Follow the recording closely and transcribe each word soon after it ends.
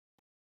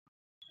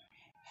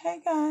Hey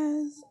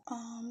guys,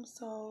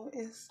 so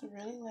it's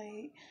really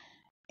late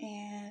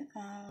and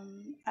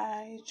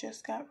I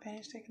just got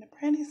finished taking a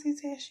pregnancy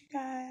test, you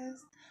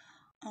guys.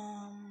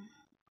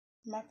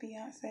 My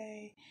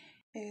fiance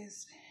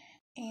is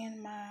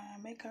in my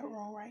makeup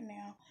room right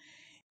now.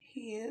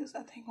 He is,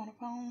 I think, on the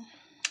phone.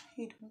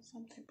 He doing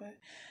something, but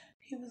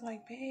he was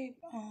like, babe,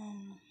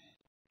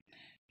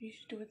 you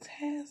should do a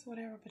test,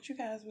 whatever, but you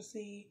guys will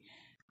see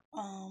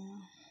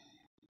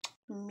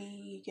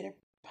me get a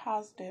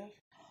positive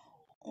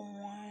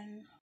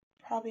on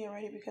probably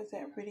already, because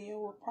that video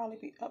will probably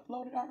be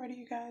uploaded already,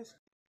 you guys.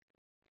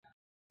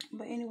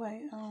 But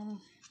anyway,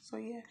 so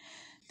yeah,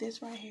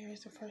 this right here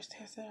is the first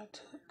test that I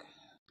took.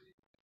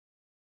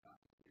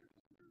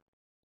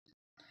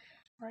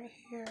 Right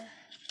here,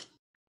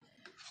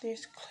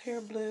 this clear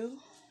blue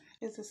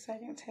is the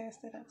second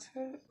test that I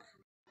took.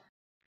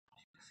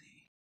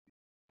 See,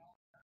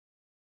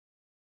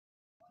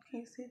 can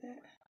you see that?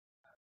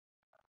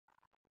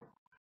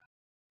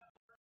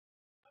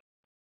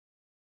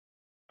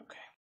 Okay,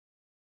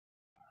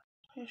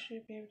 you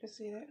should be able to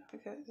see that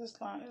because this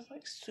line is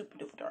like super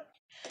duper dark.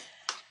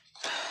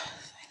 So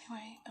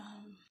anyway,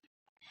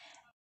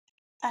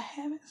 I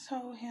haven't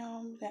told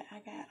him that I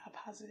got a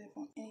positive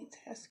on any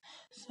test.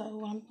 So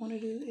what I'm going to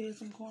do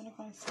is I'm going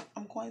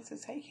to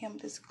take him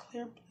this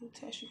clear blue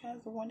test, you guys,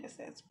 the one that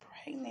says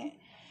pregnant,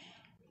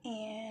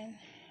 and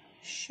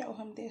show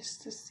him this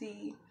to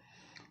see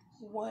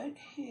what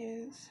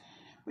his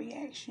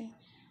reaction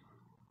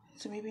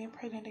to me being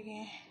pregnant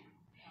again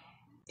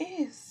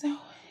is. So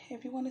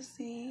if you want to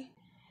see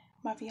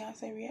my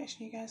fiance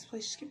reaction, you guys,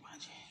 please just keep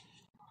watching.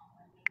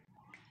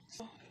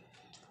 So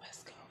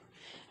let's go.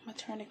 I'm gonna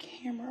turn the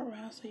camera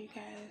around so you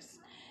guys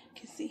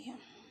can see him.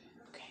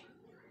 Okay.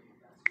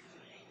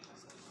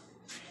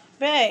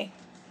 Bae,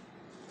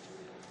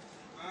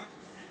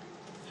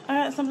 I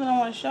got something I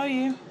want to show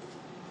you.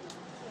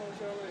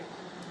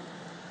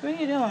 What are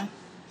you doing?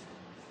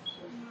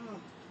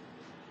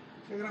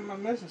 Checking out my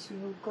message, see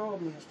who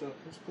called me and stuff.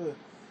 That's good.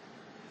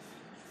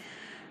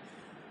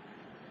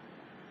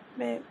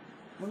 Babe,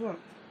 What's up?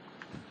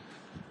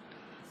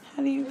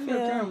 how do you Where's that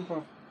feel? camera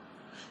from?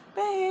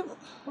 Babe,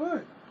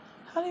 What?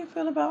 how do you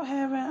feel about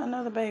having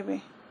another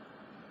baby?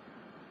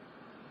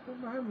 What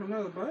about having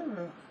another baby?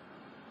 What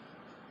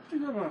you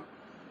talking about?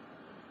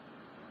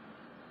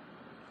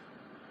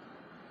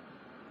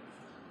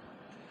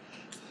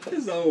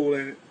 It's old,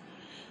 ain't it?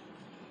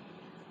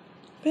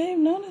 Babe,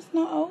 no, that's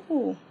not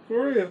old.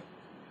 For real?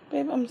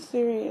 Babe, I'm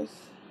serious.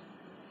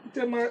 You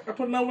tell me I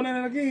put another one in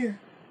it again.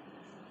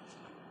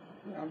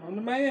 I'm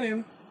the man in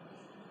it.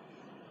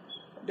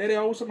 Daddy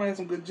always somebody had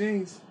some good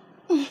genes.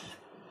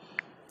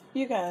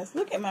 You guys,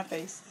 look at my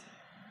face.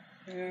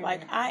 Yeah.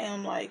 Like, I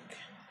am like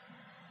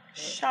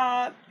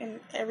shocked and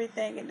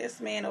everything, and this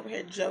man over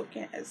here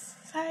joking,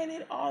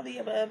 excited, all the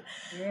above.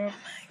 Yeah. Oh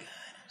my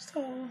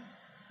God,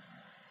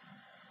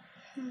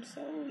 I'm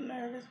so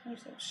nervous. I'm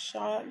so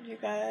shocked, you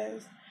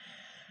guys.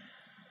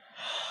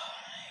 Oh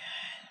my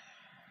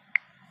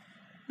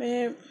God.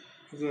 Babe,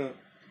 What's up?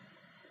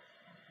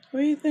 what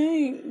do you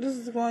think? This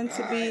is going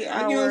to be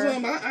our... You know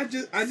something? I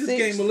just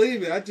can't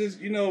believe it. I just,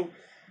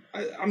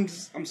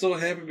 I'm so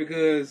happy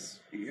because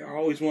I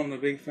always wanted a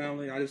big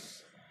family. I'm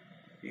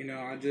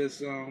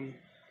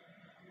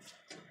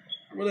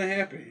really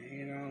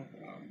happy.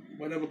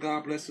 Whatever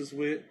God bless us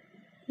with,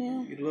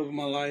 Yeah. the love of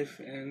my life,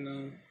 and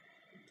I'm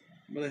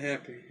really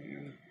happy.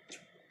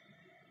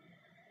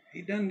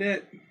 He done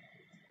that.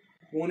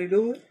 Want to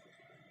do it?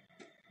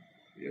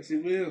 Yes, he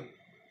will.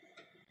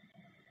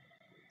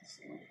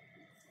 So,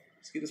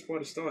 let's get this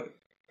party started.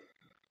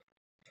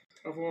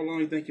 How far along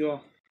you think you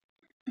are?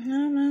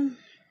 No.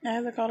 I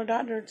have to call the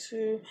doctor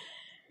to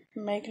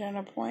make an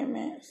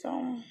appointment, so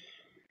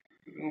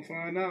We're gonna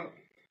find out.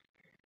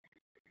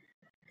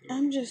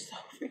 I'm just so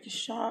freaking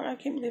shocked. I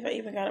can't believe I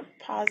even got a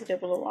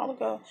positive a little while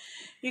ago.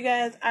 You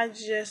guys, I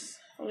just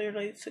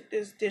literally took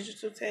this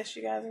digital test,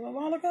 you guys, a little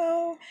while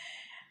ago.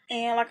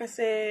 And like I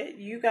said,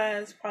 you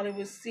guys probably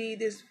will see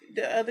the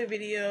other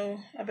video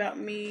about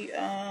me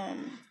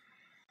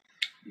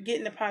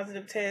getting the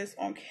positive test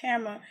on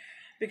camera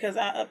because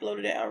I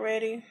uploaded it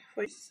already.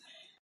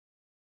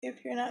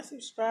 If you're not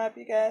subscribed,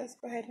 you guys,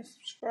 go ahead and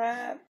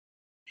subscribe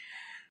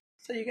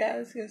so you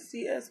guys can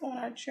see us on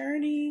our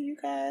journey. You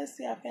guys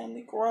see our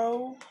family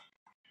grow.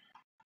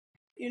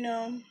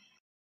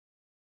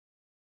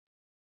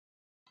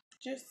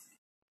 Just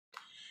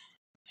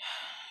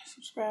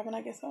subscribe, and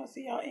I guess I'll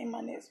see y'all in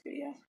my next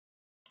video.